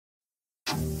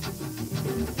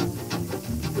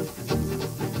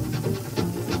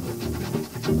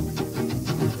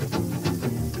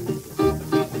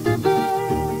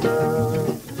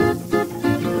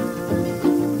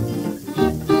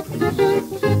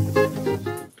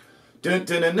Dun,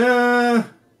 dun, dun, dun.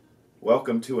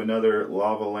 Welcome to another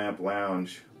Lava Lamp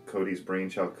Lounge. Cody's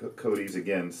brainchild. Cody's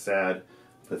again sad,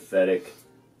 pathetic,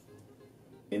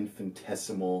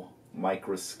 infinitesimal,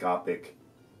 microscopic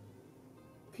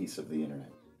piece of the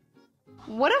internet.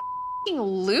 What a f***ing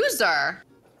loser!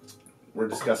 We're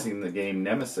discussing the game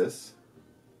Nemesis.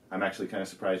 I'm actually kind of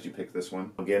surprised you picked this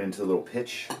one. I'll get into the little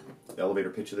pitch, the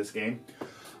elevator pitch of this game.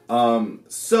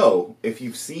 So, if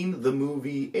you've seen the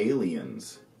movie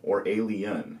Aliens, or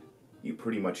Alien, you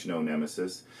pretty much know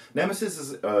Nemesis. Nemesis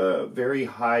is a very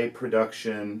high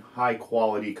production, high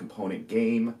quality component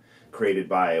game created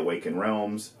by Awaken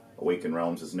Realms. Awaken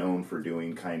Realms is known for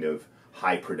doing kind of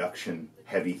high production,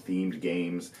 heavy themed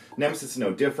games. Nemesis is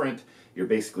no different. You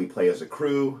basically play as a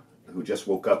crew who just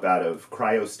woke up out of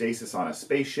cryostasis on a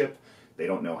spaceship. They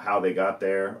don't know how they got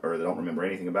there, or they don't remember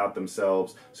anything about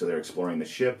themselves, so they're exploring the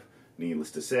ship.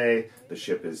 Needless to say, the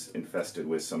ship is infested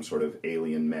with some sort of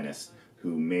alien menace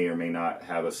who may or may not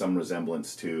have some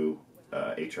resemblance to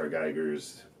H.R.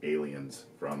 Geiger's Aliens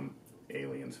from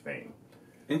Aliens fame.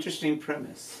 Interesting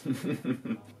premise.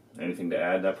 Anything to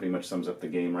add? That pretty much sums up the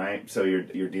game, right? So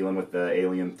you're dealing with the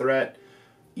alien threat.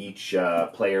 Each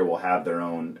player will have their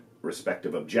own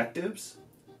respective objectives,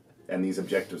 and these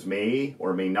objectives may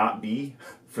or may not be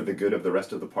for the good of the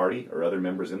rest of the party or other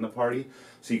members in the party.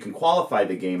 So you can qualify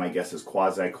the game, I guess, as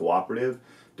quasi-cooperative,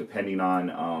 depending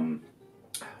on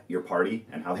your party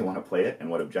and how they want to play it and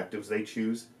what objectives they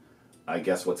choose. I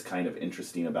guess what's kind of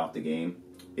interesting about the game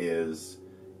is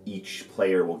each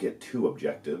player will get two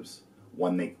objectives,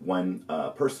 one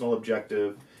personal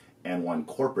objective and one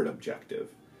corporate objective.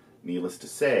 Needless to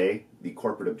say, the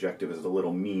corporate objective is a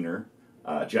little meaner,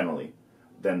 generally,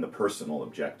 than the personal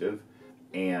objective.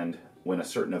 And when a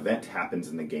certain event happens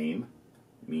in the game,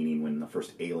 meaning when the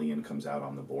first alien comes out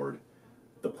on the board,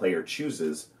 the player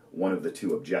chooses one of the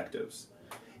two objectives.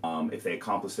 If they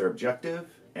accomplish their objective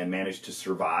and manage to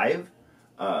survive,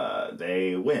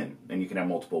 they win. And you can have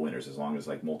multiple winners as long as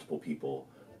multiple people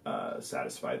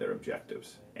satisfy their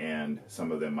objectives. And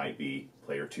some of them might be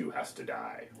player 2 has to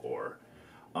die, or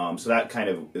so that kind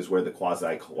of is where the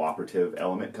quasi-cooperative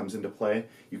element comes into play.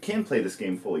 You can play this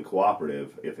game fully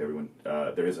cooperative if everyone...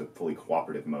 there is a fully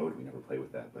cooperative mode. We never play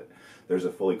with that, but there's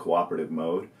a fully cooperative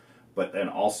mode. But then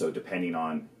also, depending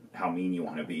on how mean you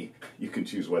want to be, you can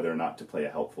choose whether or not to play a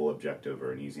helpful objective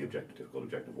or an easy objective, difficult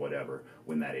objective, whatever,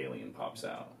 when that alien pops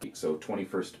out. So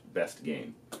 21st best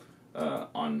game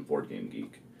on Board Game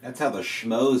Geek. That's how the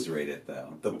schmoes rate it,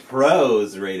 though. The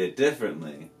pros rate it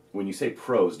differently. When you say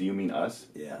pros, do you mean us?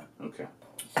 Yeah. Okay.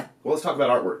 Well, let's talk about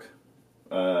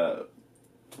artwork.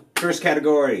 First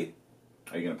category.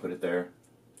 Are you going to put it there?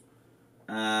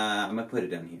 I'm going to put it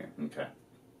down here. Okay.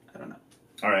 I don't know.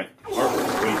 All right. Artwork.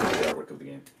 What do you think of the artwork of the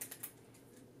game?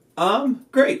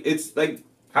 Great. It's like...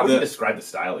 How would you describe the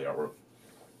style of the artwork?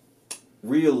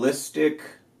 Realistic,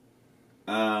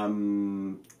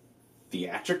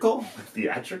 theatrical?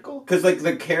 Theatrical? Because,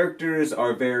 the characters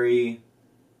are very...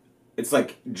 It's,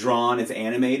 drawn, it's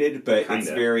animated, but it's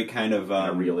very kind of... in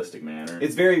a realistic manner.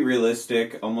 It's very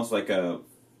realistic, almost like a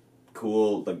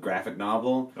cool, graphic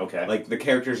novel. Okay. The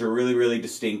characters are really, really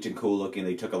distinct and cool looking.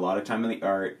 They took a lot of time on the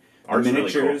art. Art's the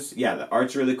miniatures, really cool. Yeah, the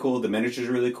art's really cool. The miniatures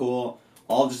are really cool.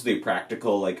 All just the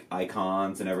practical,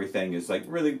 icons and everything is,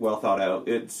 really well thought out.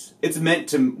 It's meant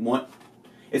to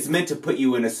It's meant to put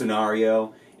you in a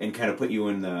scenario and kind of put you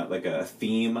in a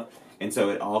theme. And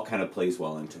so it all kind of plays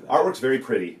well into that. Artwork's very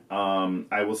pretty.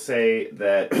 I will say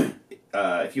that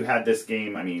if you had this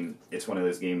game, I mean, it's one of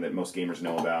those games that most gamers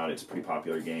know about. It's a pretty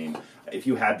popular game. If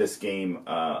you had this game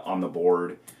on the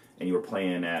board and you were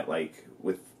playing at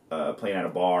playing at a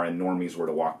bar and normies were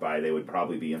to walk by, they would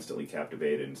probably be instantly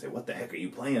captivated and say, "What the heck are you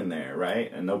playing there?"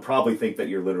 Right? And they'll probably think that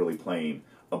you're literally playing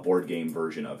a board game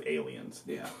version of Aliens.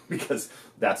 Yeah. Because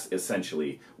that's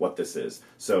essentially what this is.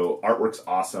 So artwork's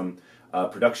awesome.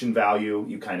 Production value,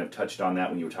 you kind of touched on that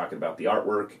when you were talking about the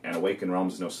artwork, and Awaken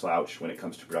Realms is no slouch when it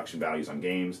comes to production values on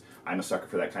games. I'm a sucker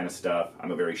for that kind of stuff. I'm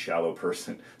a very shallow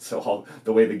person, so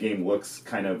the way the game looks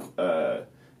kind of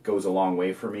goes a long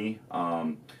way for me.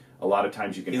 A lot of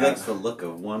times you can He likes the look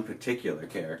of one particular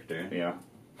character. Yeah.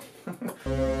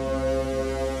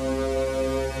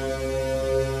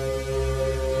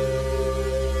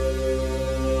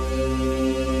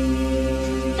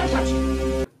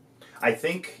 I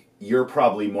think you're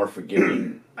probably more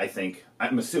forgiving.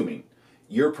 I'm assuming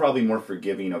you're probably more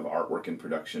forgiving of artwork and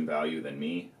production value than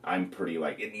me. I'm pretty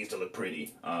it needs to look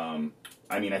pretty. I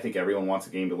mean, I think everyone wants a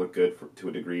game to look good to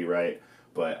a degree, right?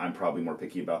 But I'm probably more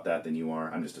picky about that than you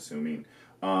are. I'm just assuming.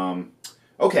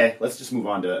 Okay, let's just move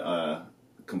on to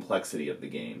complexity of the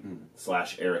game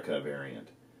 / Erica variant.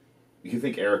 You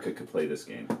think Erica could play this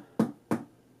game?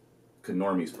 Could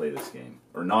normies play this game?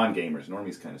 Or non-gamers?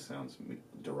 Normies kind of sounds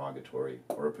derogatory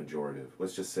or pejorative.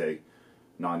 Let's just say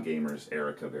non-gamers,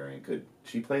 Erica variant. Could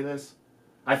she play this?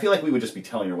 I feel like we would just be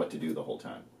telling her what to do the whole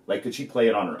time. Like, could she play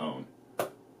it on her own?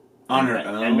 On her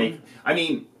own?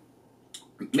 And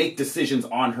make decisions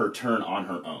on her turn on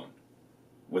her own.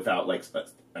 Without, like,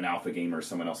 an alpha gamer or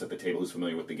someone else at the table who's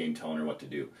familiar with the game telling her what to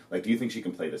do. Like, do you think she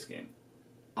can play this game?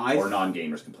 Or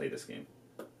non-gamers can play this game?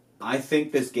 I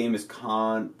think this game is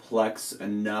complex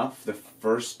enough the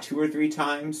first 2 or 3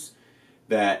 times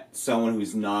that someone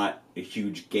who's not a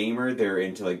huge gamer, they're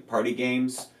into like party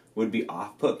games, would be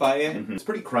off-put by it. Mm-hmm. It's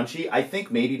pretty crunchy. I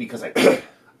think maybe because I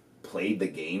played the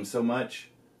game so much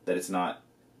that it's not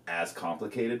as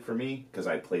complicated for me because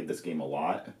I played this game a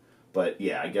lot. But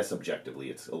yeah, I guess objectively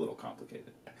it's a little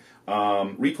complicated.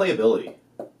 Replayability.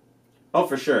 Oh,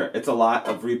 for sure. It's a lot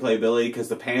of replayability because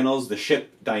the panels, the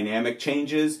ship dynamic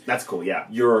changes. That's cool, yeah.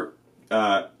 Your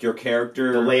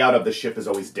character... The layout of the ship is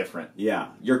always different. Yeah.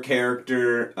 Your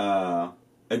character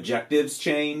objectives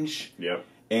change. Yep.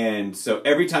 And so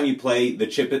every time you play, the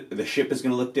ship is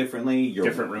going to look differently.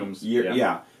 Different rooms.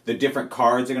 Yeah. The different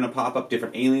cards are going to pop up.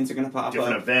 Different aliens are going to pop up.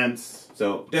 Different events.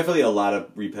 So definitely a lot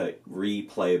of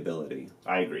replayability.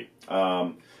 I agree.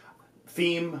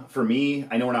 Theme, for me,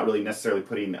 I know we're not really necessarily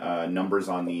putting numbers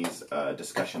on these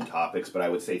discussion topics, but I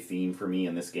would say theme for me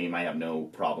in this game, I have no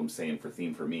problem saying for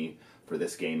theme for me, for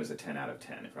this game is a 10 out of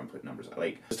 10 if I'm putting numbers on.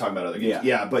 Like, just talking about other games.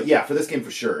 Yeah, but yeah, for this game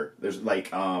for sure. There's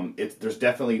like, there's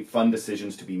definitely fun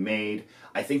decisions to be made.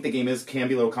 I think the game can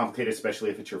be a little complicated, especially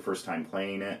if it's your first time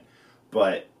playing it,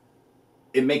 but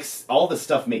it makes, all the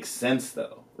stuff makes sense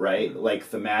though, right? Like,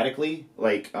 thematically,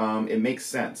 like, it makes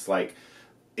sense. Like,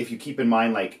 if you keep in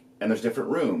mind, like, and there's different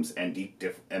rooms, and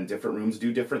different rooms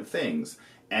do different things.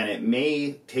 And it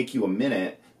may take you a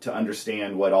minute to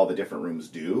understand what all the different rooms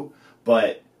do,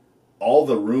 but all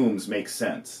the rooms make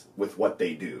sense with what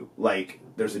they do. Like,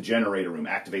 there's a generator room,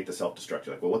 activate the self-destruct.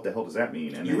 You're like, well, what the hell does that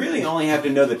mean? And you really only have to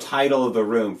know the title of the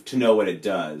room to know what it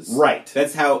does. Right.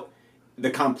 That's how the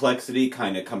complexity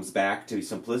kind of comes back to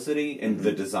simplicity in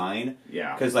the design.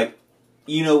 Yeah. Because, like,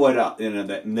 you know what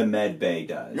the med bay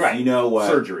does. Right. You know what...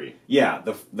 Surgery. Yeah,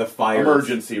 the fire...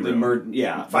 Emergency room.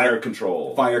 Fire the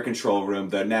control. Fire control room,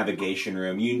 the navigation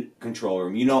room, control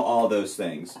room. You know all those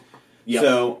things. Yep.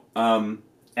 So,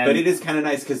 but it is kind of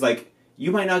nice because, like,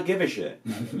 you might not give a shit.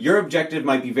 Your objective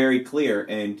might be very clear,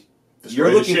 and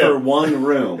you're looking for one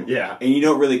room. Yeah. And you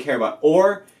don't really care about...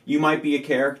 Or you might be a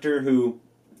character who...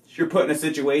 You're put in a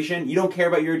situation, you don't care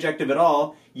about your objective at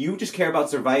all, you just care about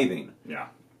surviving. Yeah.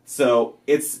 So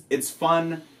it's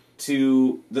fun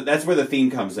to... That's where the theme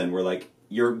comes in, where, like,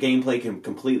 your gameplay can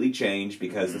completely change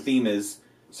because the theme is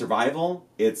survival,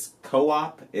 it's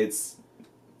co-op, it's,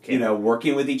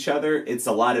 working with each other, it's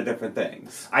a lot of different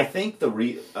things. I think what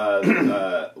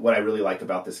I really like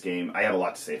about this game, I have a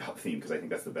lot to say about the theme because I think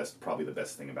that's probably the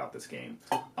best thing about this game.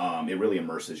 It really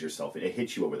immerses yourself. It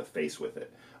hits you over the face with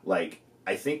it. Like,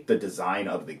 I think the design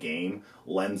of the game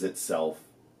lends itself,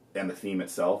 and the theme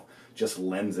itself, just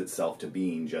lends itself to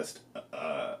being just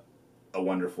a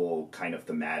wonderful kind of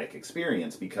thematic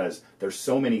experience because there's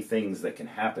so many things that can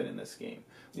happen in this game.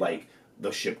 Like,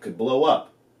 the ship could blow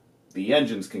up. The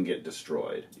engines can get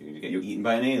destroyed. You get eaten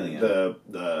by an alien.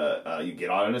 You get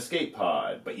on an escape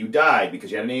pod, but you died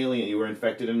because you had an alien. You were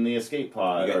infected in the escape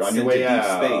pod You or got on sent your way to deep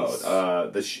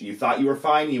out. space. You thought you were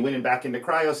fine. You went back into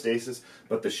cryostasis,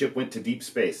 but the ship went to deep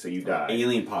space, so you died.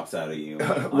 Alien pops out of you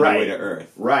on Right. the way to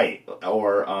Earth. Right.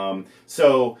 Or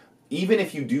so even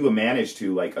if you do manage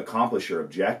to like accomplish your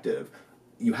objective,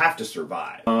 you have to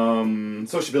survive.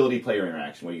 Sociability, player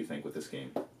interaction. What do you think with this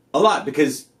game? A lot,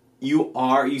 because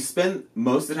you spend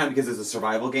most of the time, because it's a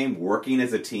survival game, working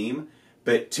as a team,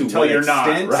 but to Until what you're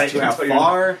extent, not, right? to how Until you're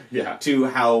far, Yeah. to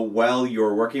how well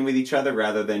you're working with each other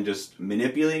rather than just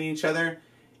manipulating each other.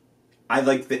 I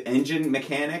like the engine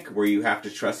mechanic where you have to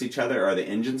trust each other. Are the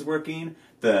engines working?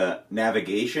 The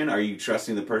navigation, are you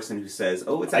trusting the person who says,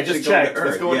 "Oh, it's actually going to Earth"?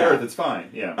 Let's go to Earth. It's fine.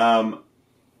 Yeah.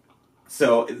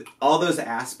 So all those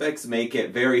aspects make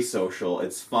it very social.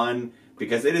 It's fun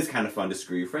because it is kind of fun to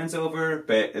screw your friends over,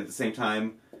 but at the same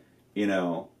time,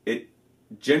 it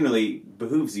generally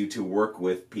behooves you to work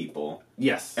with people.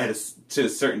 Yes. To a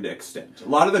certain extent. A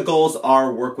lot of the goals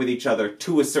are work with each other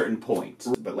to a certain point.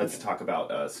 But let's talk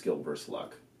about skill versus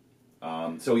luck.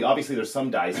 So obviously there's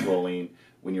some dice rolling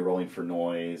when you're rolling for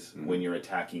noise, when you're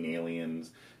attacking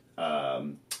aliens.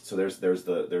 So there's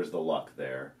the luck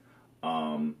there.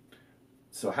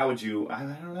 So how would you? I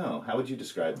don't know. How would you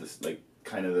describe this? Like,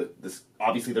 kind of this.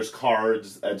 Obviously, there's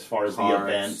cards as far as the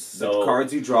events. So the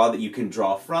cards you draw that you can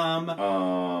draw from.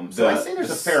 So I say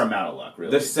there's a fair amount of luck,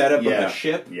 really. The setup of the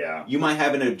ship. Yeah. You might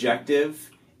have an objective,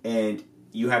 and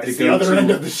you have to it's go the other to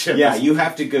end of the ship. Yeah, you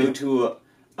have to go to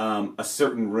a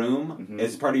certain room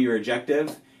as part of your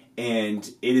objective, and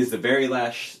it is the very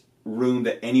last room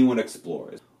that anyone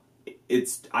explores.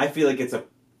 I feel like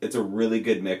it's a really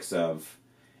good mix of,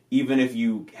 even if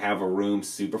you have a room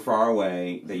super far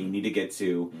away that you need to get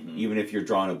to, even if you're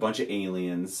drawing a bunch of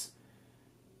aliens,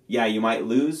 yeah, you might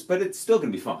lose, but it's still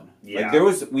gonna be fun. Yeah.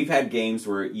 Like we've had games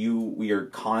where we are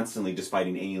constantly just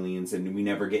fighting aliens and we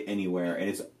never get anywhere, and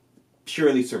it's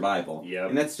purely survival. Yep.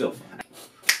 And that's still fun.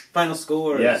 Final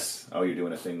score. Yes. Oh, you're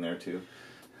doing a thing there too.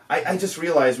 I just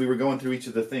realized we were going through each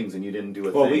of the things and you didn't do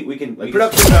a Well, thing. we can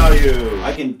production value.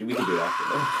 We can do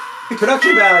that.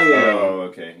 Production value. Oh,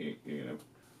 okay. You're gonna...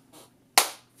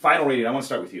 Final rating. I want to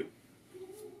start with you.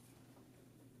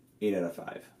 8 out of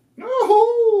 5.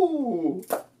 No.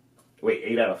 Wait,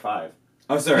 8 out of 5.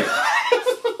 Oh, sorry.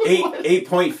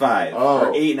 8.5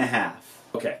 or 8.5.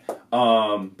 Okay.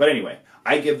 But anyway,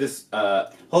 I give this.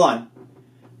 Hold on.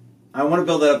 I want to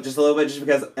build it up just a little bit, just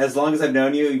because as long as I've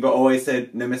known you, you've always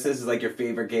said Nemesis is like your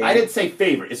favorite game. I didn't say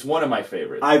favorite. It's one of my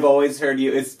favorites. I've always heard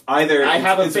you. It's either I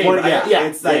have a it's favorite. One, yeah,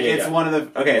 it's like it's one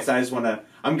of the. Okay, so I just want to.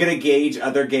 I'm gonna gauge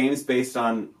other games based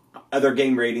on other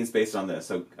game ratings based on this.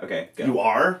 So okay, go. You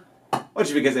are. Well,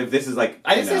 just because if this is like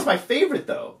I didn't say it's my favorite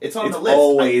though. It's on it's the list.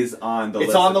 always on the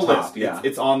list. It's on the top, list. Yeah,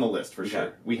 It's on the list for Okay.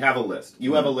 sure. We have a list.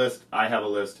 You have a list. I have a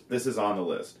list. This is on the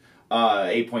list.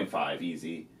 8.5,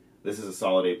 easy. This is a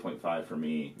solid 8.5 for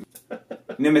me.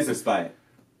 Nemesis, buy it.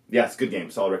 Yes, good game.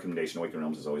 Solid recommendation. Awakened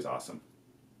Realms is always awesome.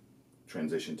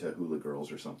 Transition to Hula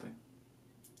Girls or something.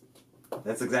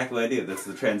 That's exactly what I do. That's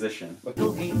the transition.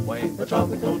 Tropical heat wave, the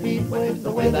tropical heat wave,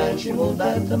 the way that she moves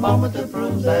at the moment to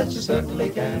prove that she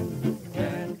certainly can.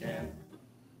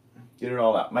 Get it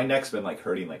all out. My neck's been like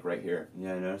hurting like right here.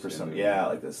 Yeah, I know. For some,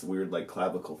 like this weird like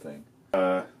clavicle thing.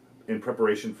 In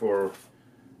preparation for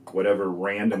whatever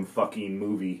random fucking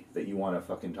movie that you want to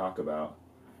fucking talk about,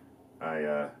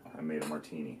 I made a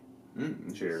martini.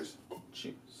 Cheers.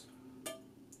 Cheers.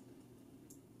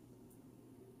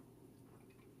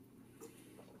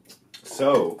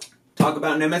 So, talk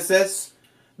about Nemesis,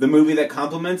 the movie that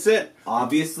complements it.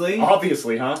 Obviously, huh?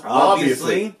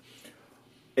 Obviously,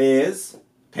 is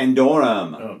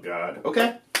Pandorum. Oh God.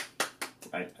 Okay.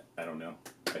 I don't know.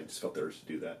 I just felt the urge to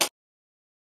do that.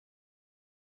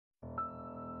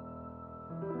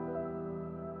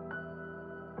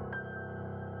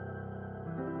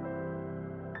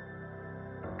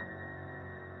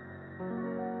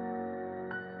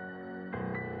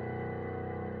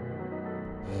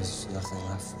 There's nothing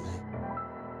left for me.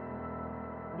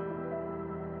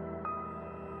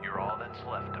 You're all that's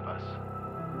left of us.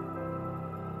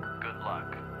 Good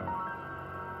luck.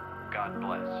 God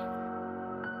bless.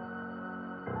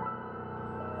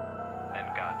 And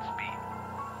Godspeed.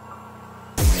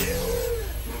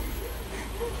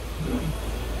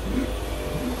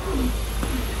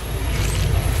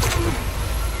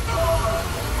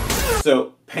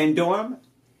 So, Pandorum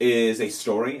is a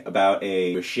story about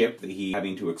a ship that he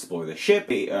having to explore the ship,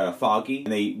 foggy,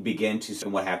 and they begin to see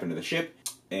what happened to the ship,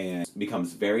 and it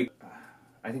becomes very...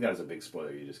 I think that was a big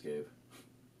spoiler you just gave.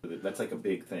 That's like a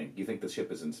big thing. You think the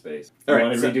ship is in space. All right,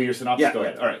 want to redo your synopsis? yeah, Go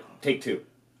ahead. All right, take 2.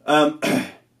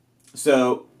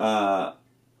 So,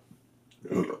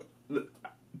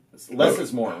 less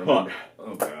is more, remember.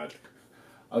 Oh, God.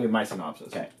 I'll give my synopsis.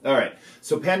 Okay. All right.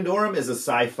 So Pandorum is a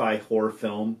sci-fi horror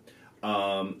film.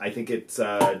 I think it's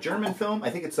a German film.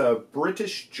 I think it's a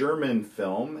British-German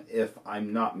film, if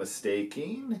I'm not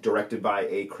mistaken, directed by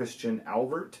a Christian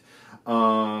Albert.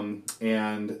 And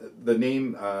the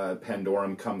name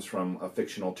Pandorum comes from a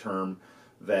fictional term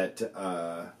that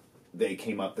the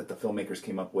filmmakers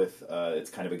came up with. It's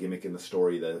kind of a gimmick in the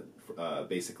story, that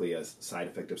basically a side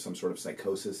effect of some sort of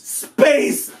psychosis.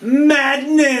 Space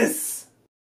madness!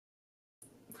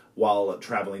 While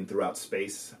traveling throughout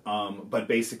space. But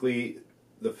basically,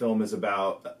 the film is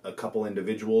about a couple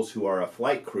individuals who are a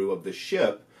flight crew of the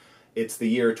ship. It's the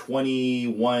year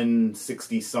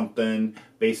 2160-something.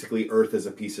 Basically, Earth is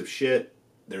a piece of shit.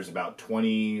 There's about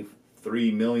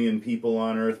 23 million people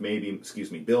on Earth,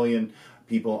 billion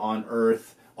people on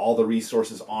Earth. All the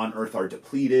resources on Earth are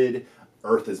depleted.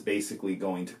 Earth is basically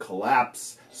going to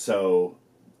collapse. So...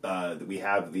 we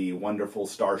have the wonderful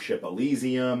starship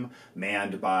Elysium,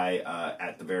 manned by,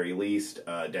 at the very least,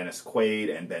 Dennis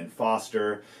Quaid and Ben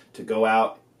Foster, to go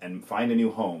out and find a new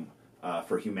home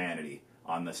for humanity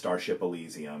on the starship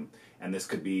Elysium. And this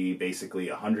could be basically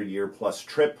a 100-year-plus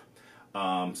trip.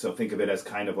 So think of it as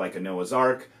kind of like a Noah's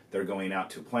Ark. They're going out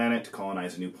to a planet to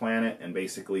colonize a new planet and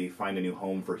basically find a new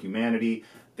home for humanity.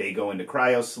 They go into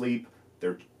cryosleep.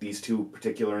 These two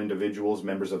particular individuals,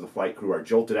 members of the flight crew, are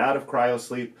jolted out of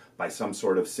cryosleep by some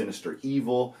sort of sinister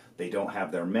evil. They don't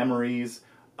have their memories.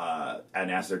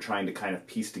 And as they're trying to kind of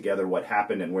piece together what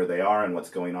happened and where they are and what's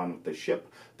going on with the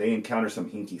ship, they encounter some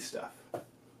hinky stuff.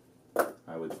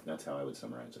 That's how I would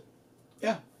summarize it.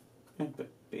 Yeah, but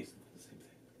basically the same thing.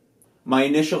 My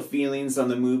initial feelings on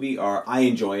the movie are I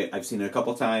enjoy it. I've seen it a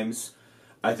couple times.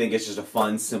 I think it's just a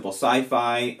fun, simple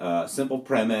sci-fi, simple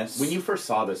premise. When you first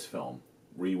saw this film,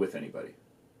 were you with anybody?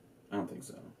 I don't think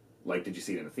so. Like, did you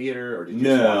see it in a theater, or did you?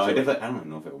 No, I don't even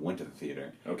know if I went to the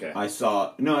theater. Okay. I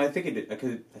saw. No, I think I did. I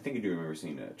think I do remember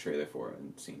seeing a trailer for it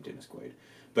and seeing Dennis Quaid.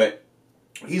 But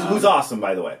who's awesome,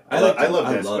 by the way. I love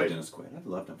Dennis Quaid. Dennis Quaid. I've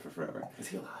loved him for forever. Is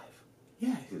he alive?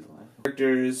 Yeah, he's alive.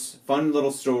 Characters, fun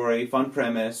little story, fun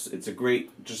premise. It's a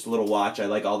great, just a little watch. I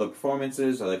like all the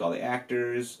performances. I like all the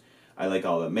actors. I like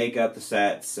all the makeup, the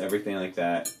sets, everything like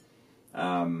that.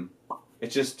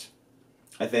 It's just,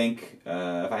 I think,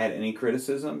 if I had any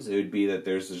criticisms, it would be that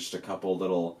there's just a couple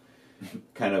little,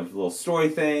 kind of little story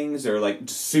things, or like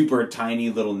super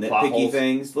tiny little nitpicky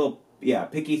things.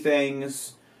 Picky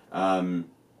things.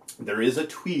 There is a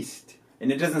twist.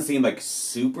 And it doesn't seem like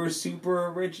super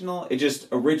original. It's just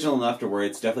original enough to where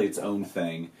it's definitely its own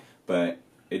thing, but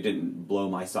it didn't blow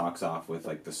my socks off with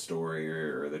like the story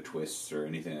or the twists or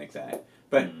anything like that.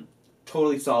 But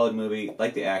totally solid movie.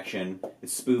 Like the action.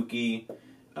 It's spooky.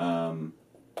 And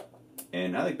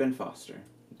I like Ben Foster.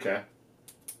 Okay.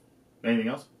 Anything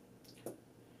else?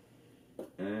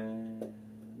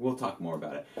 We'll talk more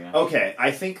about it. Yeah. Okay,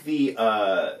 I think the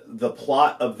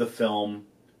plot of the film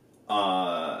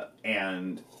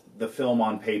and the film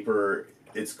on paper,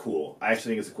 it's cool. I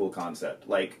actually think it's a cool concept.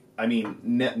 Like, I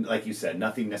mean, like you said,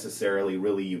 nothing necessarily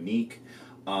really unique.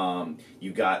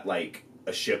 You got like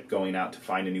a ship going out to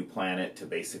find a new planet to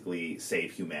basically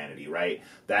save humanity, right?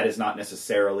 That is not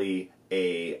necessarily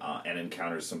and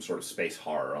encounters some sort of space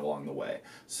horror along the way.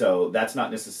 So that's not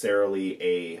necessarily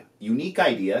a unique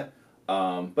idea,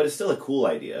 but it's still a cool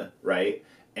idea, right?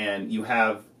 And you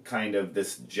have kind of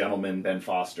this gentleman, Ben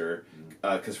Foster,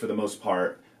 because for the most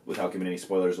part, without giving any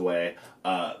spoilers away,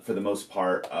 for the most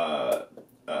part, I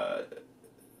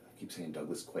keep saying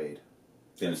Douglas Quaid.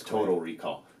 Dennis Total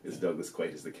Recall is Douglas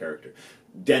Quaid is the character.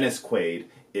 Dennis Quaid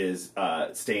is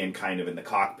staying kind of in the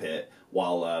cockpit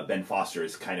while Ben Foster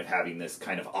is kind of having this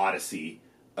kind of odyssey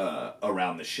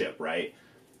around the ship, right?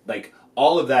 Like,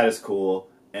 all of that is cool,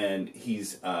 and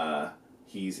he's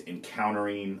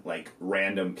encountering like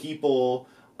random people,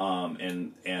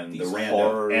 and these the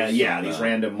random these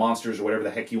random monsters or whatever the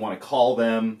heck you want to call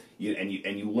them. You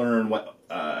learn what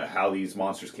how these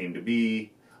monsters came to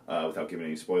be without giving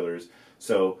any spoilers.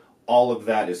 So all of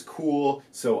that is cool.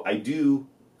 So I do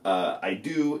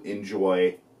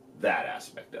enjoy that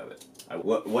aspect of it.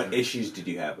 What issues did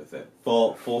you have with it?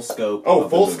 Full scope. Oh,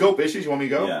 full scope issues. You want me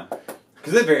to go? Yeah.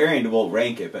 Because at the very end we'll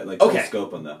rank it, but like full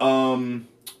scope on the.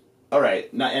 All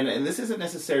right, now, and this isn't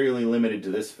necessarily limited to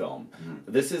this film.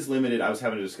 This is limited. I was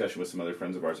having a discussion with some other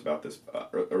friends of ours about this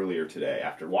earlier today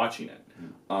after watching it.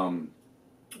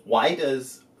 Why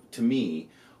does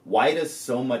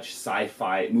so much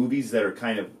sci-fi movies that are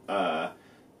kind of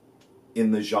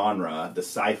in the genre, the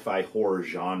sci-fi horror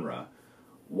genre,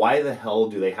 why the hell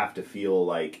do they have to feel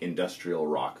like industrial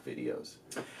rock videos?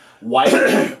 Why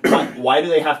do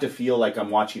they have to feel like I'm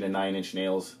watching a Nine Inch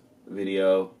Nails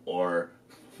video or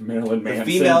Marilyn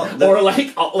Manson, or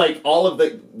like all of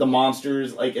the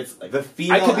monsters? Like, it's like the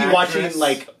female I could be actress, watching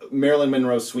like Marilyn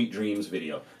Monroe's Sweet Dreams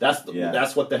video. That's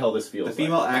what the hell this feels. The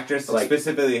female actress, like,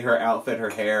 specifically her outfit, her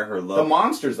hair, her look. The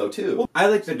monsters though too. I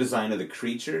like the design of the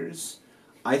creatures.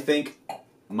 I think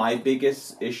my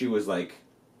biggest issue was like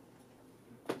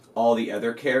all the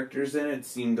other characters in it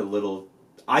seemed a little.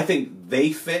 I think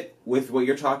they fit with what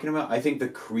you're talking about. I think the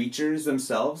creatures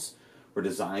themselves were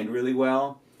designed really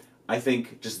well. I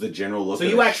think just the general look.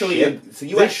 You actually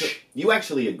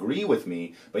agree with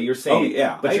me, but you're saying,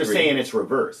 you're saying it's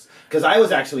reverse. Because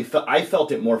I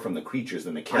felt it more from the creatures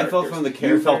than the characters. I felt from the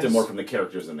characters. You felt it more from the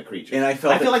characters than the creatures. And I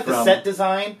feel like the set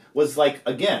design was like,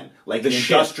 again, like an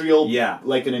industrial,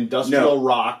 like an industrial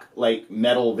rock, like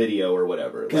metal video or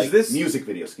whatever, like music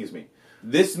video. Excuse me.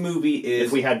 This movie is...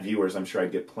 If we had viewers, I'm sure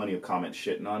I'd get plenty of comments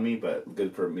shitting on me, but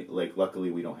good for me. Like,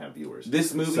 luckily, we don't have viewers.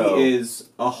 This movie is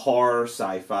a horror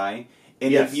sci-fi,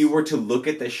 and if you were to look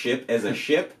at the ship as a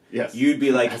ship, you'd be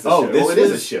like, this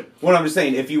is a ship. What I'm just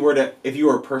saying, if you were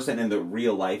a person in the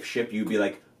real-life ship, you'd be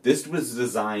like, this was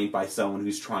designed by someone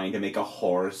who's trying to make a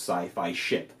horror sci-fi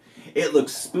ship. It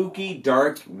looks spooky,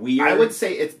 dark, weird. I would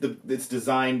say it's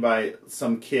designed by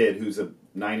some kid who's a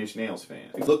Nine Inch Nails fan.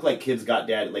 It looked like kids got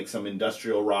dad, like some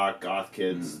industrial rock goth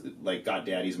kids, like got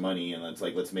daddy's money, and it's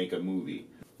like, let's make a movie.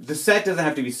 The set doesn't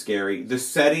have to be scary. The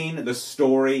setting, the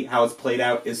story, how it's played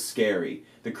out is scary.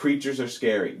 The creatures are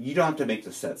scary. You don't have to make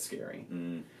the set scary.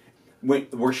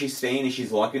 Where she's staying and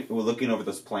she's looking over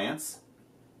those plants.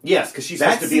 Yes, because she's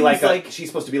That supposed to be like seems she's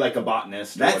supposed to be like a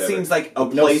botanist. Or That whatever. seems like a No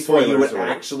place where you would spoilers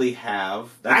or- actually have.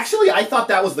 Actually, I thought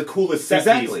that was the coolest set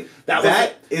Exactly. piece.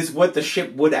 That is what the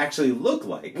ship would actually look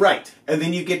like. Right. And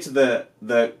then you get to the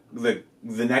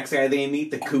next guy they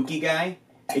meet, the kooky guy,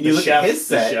 and you The look chef, at his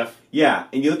the set. chef. Yeah,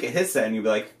 and you look at his set and you'd be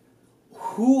like,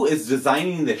 who is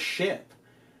designing this ship?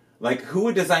 Like, who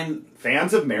would design...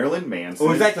 Fans of Marilyn Manson.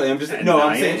 Oh, exactly. I'm just... and No, I'm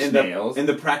Nine saying Inch in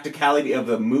the practicality of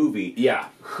the movie. Yeah.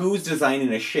 Who's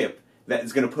designing a ship that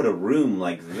is going to put a room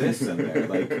like this in there?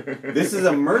 Like, this is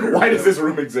a murder Why room. does this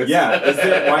room exist?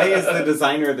 Yeah. Why is the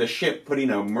designer of the ship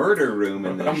putting a murder room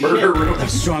in the A murder room. I'm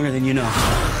stronger than you know.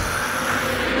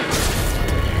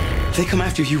 If they come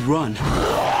after you, run.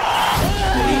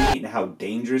 How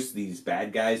dangerous these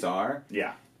bad guys are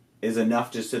Yeah. is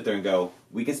enough to sit there and go,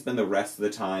 we can spend the rest of the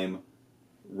time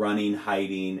running,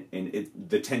 hiding, and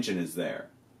the tension is there.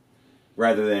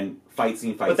 Rather than fight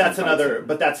scene. But that's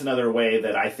another way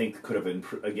that I think could have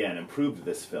improved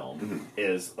this film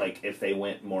is like if they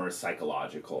went more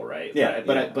psychological, right? Yeah.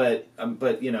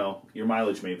 But you know, your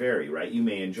mileage may vary, right? You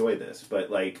may enjoy this, but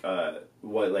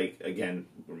again,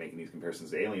 we're making these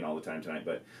comparisons to Alien all the time tonight,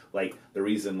 but like the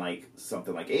reason like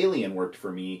something like Alien worked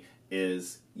for me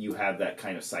is you have that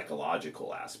kind of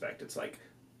psychological aspect. It's like,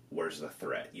 where's the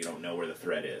threat? You don't know where the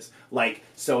threat is. Like,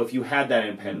 so if you had that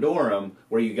in Pandorum,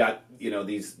 where you got, you know,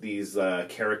 these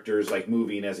characters like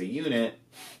moving as a unit,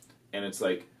 and it's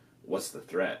like, what's the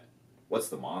threat? What's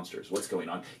the monsters? What's going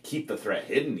on? Keep the threat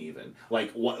hidden, even.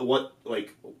 Like,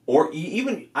 or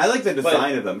even, I like the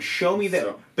design of them. Show me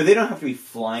that, but they don't have to be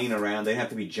flying around. They don't have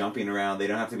to be jumping around. They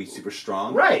don't have to be super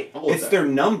strong. Right. It's their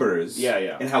numbers.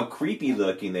 Yeah. And how creepy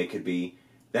looking they could be.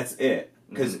 That's it.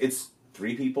 Because it's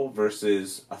 3 people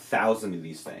versus 1,000 of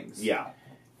these things. Yeah.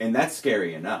 And that's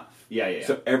scary enough. Yeah.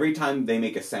 So every time they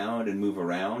make a sound and move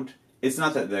around, it's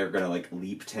not that they're going to like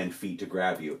leap 10 feet to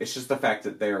grab you. It's just the fact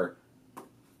that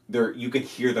you can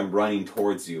hear them running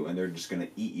towards you and they're just going to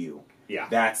eat you. Yeah.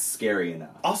 That's scary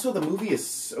enough. Also, the movie is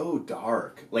so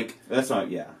dark. Like, That's not,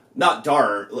 not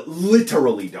dark,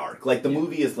 literally dark. Like, the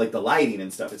movie is like the lighting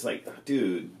and stuff. It's like,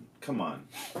 dude, come on.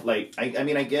 Like, I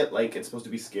mean, I get like it's supposed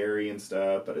to be scary and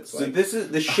stuff, but it's So like this is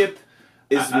the ship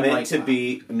is I'm meant like, to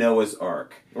be Noah's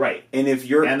Ark. right. And if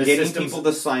you're And the getting systems- people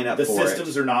to sign up The for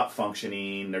systems it, are not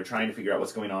functioning. They're trying to figure out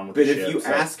what's going on with but the if ship. you So-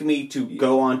 ask me to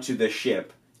go onto the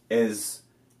ship as,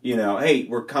 you know, hey,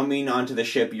 we're coming onto the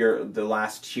ship, you're the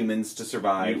last humans to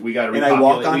survive. we got to and I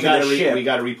walk onto the ship, we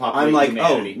got to repopulate I'm like,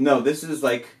 humanity. oh, no, this is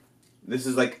like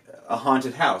a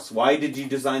haunted house. Why did you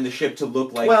design the ship to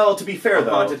look like Well, to be fair a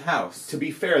though, haunted house? To be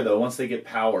fair though, once they get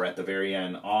power at the very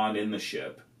end on in the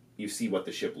ship, you see what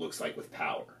the ship looks like with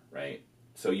power, right?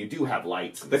 So you do have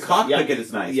lights. And The stuff. cockpit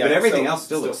is nice, yeah, but everything so- else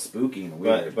still looks spooky and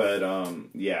weird. But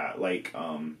yeah, like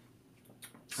How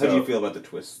do you feel about the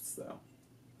twists though?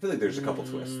 I feel like there's a couple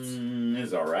twists.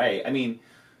 It's all right. I mean,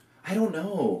 I don't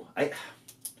know.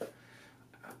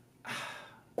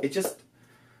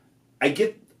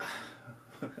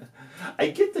 I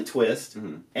get the twist,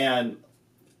 and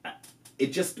it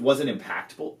just wasn't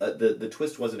impactful. The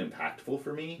twist wasn't impactful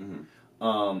for me,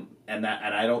 and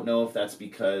I don't know if that's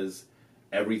because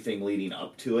everything leading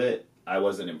up to it I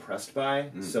wasn't impressed by.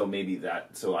 So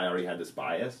so I already had this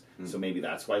bias. So maybe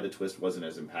that's why the twist wasn't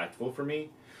as impactful for me.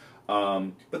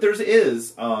 But there is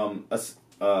spoilers.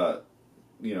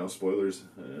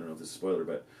 I don't know if this is a spoiler,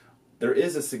 but there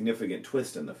is a significant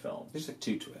twist in the film. There's like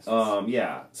 2 twists.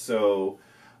 Yeah. So,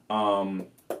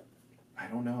 I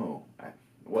don't know.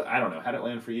 I don't know. How'd it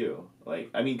land for you?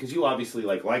 Like, I mean, because you obviously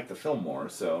like the film more.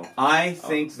 So I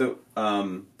think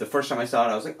the first time I saw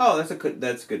it, I was like, oh, that's a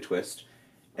good twist,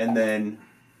 and then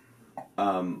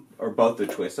or both the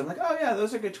twists. I'm like, oh yeah,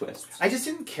 those are good twists. I just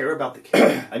didn't care about the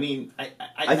character. I mean,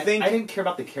 I think I didn't care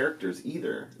about the characters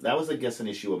either. That was, I guess, an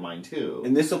issue of mine too.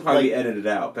 And this will probably be edited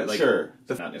out, but like, sure,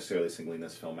 not necessarily singling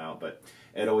this film out, but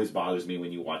it always bothers me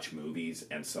when you watch movies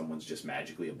and someone's just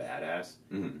magically a badass,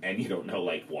 and you don't know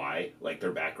like why. Like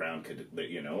their background could,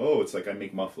 it's like I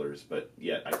make mufflers, but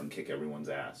yet I can kick everyone's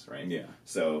ass, right? Yeah.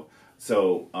 So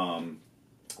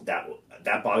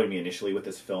that bothered me initially with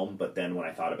this film, but then when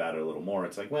I thought about it a little more,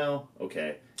 it's like, well,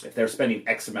 okay, if they're spending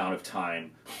X amount of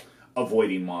time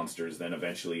avoiding monsters, then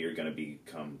eventually you're going to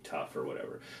become tough or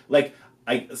whatever. Like,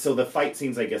 so the fight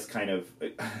scenes, I guess, kind of,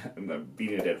 I'm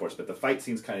beating a dead horse, but the fight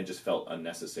scenes kind of just felt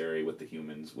unnecessary with the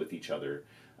humans, with each other.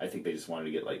 I think they just wanted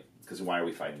to get, like, because why are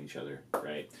we fighting each other,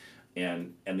 right?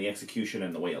 And the execution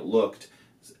and the way it looked,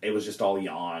 it was just all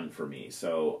yawn for me.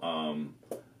 So,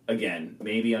 again,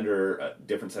 maybe under a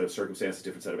different set of circumstances,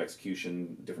 different set of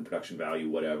execution, different production value,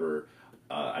 whatever,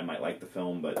 I might like the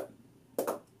film, but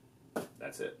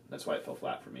that's it. That's why it fell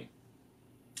flat for me.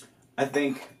 I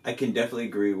think I can definitely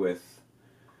agree with...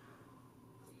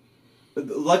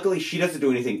 Luckily, she doesn't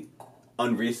do anything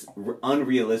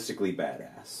unrealistically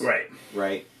badass. Right.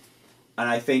 Right? And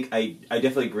I think I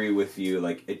definitely agree with you.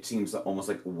 Like, it seems almost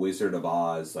like Wizard of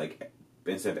Oz. Like,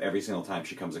 instead of every single time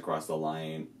she comes across the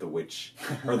lion, the witch,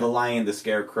 or the lion, the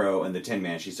scarecrow, and the Tin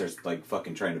Man, she starts, like,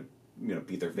 fucking trying to, you know,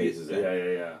 beat their faces in.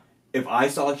 Yeah. If I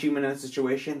saw a human in that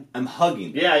situation, I'm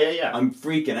hugging them. Yeah. I'm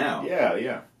freaking out.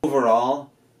 Yeah.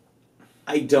 Overall,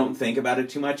 I don't think about it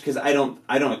too much because I don't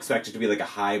expect it to be like a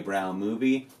highbrow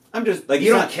movie. I'm just like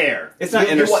you don't care. It's not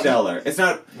Interstellar. It's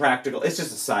not practical. It's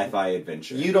just a sci-fi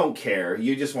adventure. You don't care.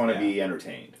 You just want to be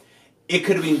entertained. It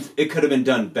could have been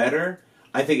done better.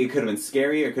 I think it could have been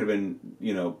scarier. It could have been,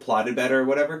 you know, plotted better or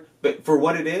whatever. But for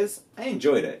what it is, I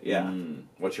enjoyed it. Yeah.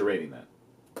 What's your rating then?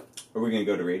 Are we gonna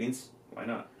go to ratings? Why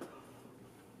not?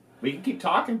 We can keep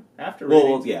talking after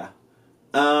ratings. Well, yeah.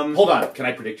 Hold on. Can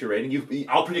I predict your rating?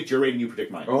 I'll predict your rating. You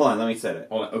predict mine. Hold on. Let me set it.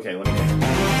 Hold on. Okay. Let me.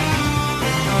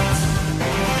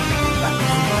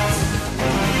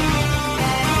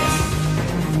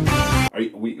 Are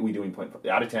we doing point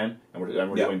out of 10, and we're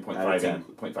doing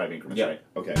 0.5 increments, right?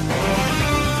 Okay.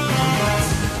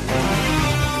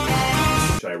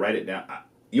 Should I write it down?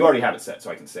 You already have it set, so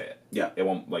I can say it. Yeah. It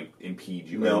won't like impede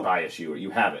you or bias you. Or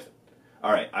you have it.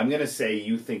 All right. I'm gonna say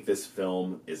you think this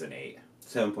film is an 8.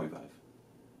 7.5.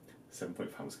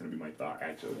 7.5 was gonna be my thought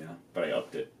actually. Yeah. But I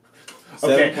upped it.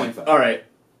 7.5. All right.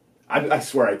 I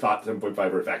swear I thought 7.5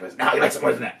 for a fact. No, you like some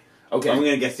more than that. Okay. I'm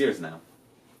gonna guess yours now.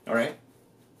 All right.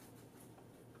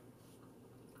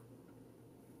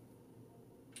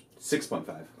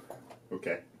 6.5.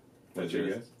 Okay. What's your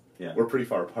yours? guess? Yeah. We're pretty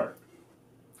far apart.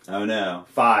 Oh no.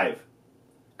 5.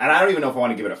 And I don't even know if I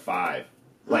want to give it a 5.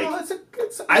 Like,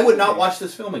 it's I would not watch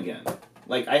this film again.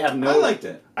 Like, I liked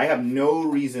it. I have no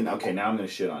reason. Okay, now I'm going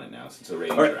to shit on it now since the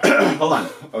ratings All are right. out. Hold on.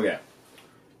 Okay.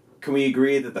 Can we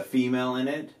agree that the female in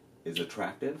it is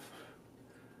attractive?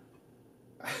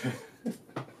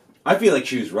 I feel like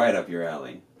she was right up your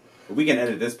alley. But we can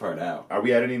edit this part out. Are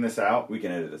we editing this out? We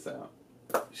can edit this out.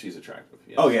 She's attractive.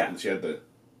 Yes. Oh, yeah. She had the...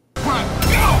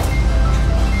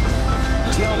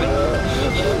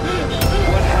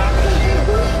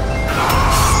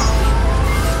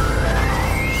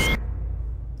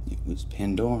 It was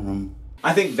Pandorum.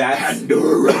 I think that's...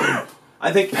 Pandorum!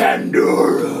 I think...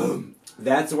 Pandorum!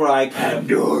 That's where I kind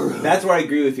of... That's where I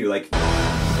agree with you. Like...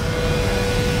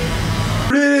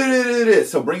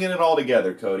 So bringing it all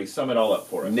together, Cody, sum it all up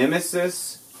for us.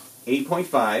 Nemesis,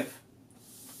 8.5.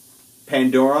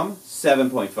 Pandorum,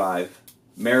 7.5.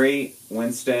 Mary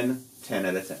Winston, 10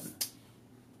 out of 10.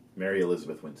 Mary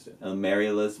Elizabeth Winstead. Mary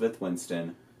Elizabeth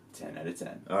Winston, 10 out of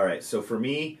 10. All right, so for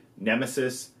me,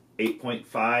 Nemesis,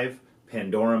 8.5.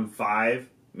 Pandorum, 5.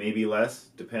 Maybe less,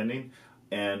 depending.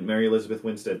 And Mary Elizabeth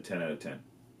Winstead, 10 out of 10.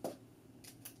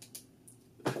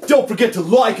 Don't forget to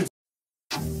like and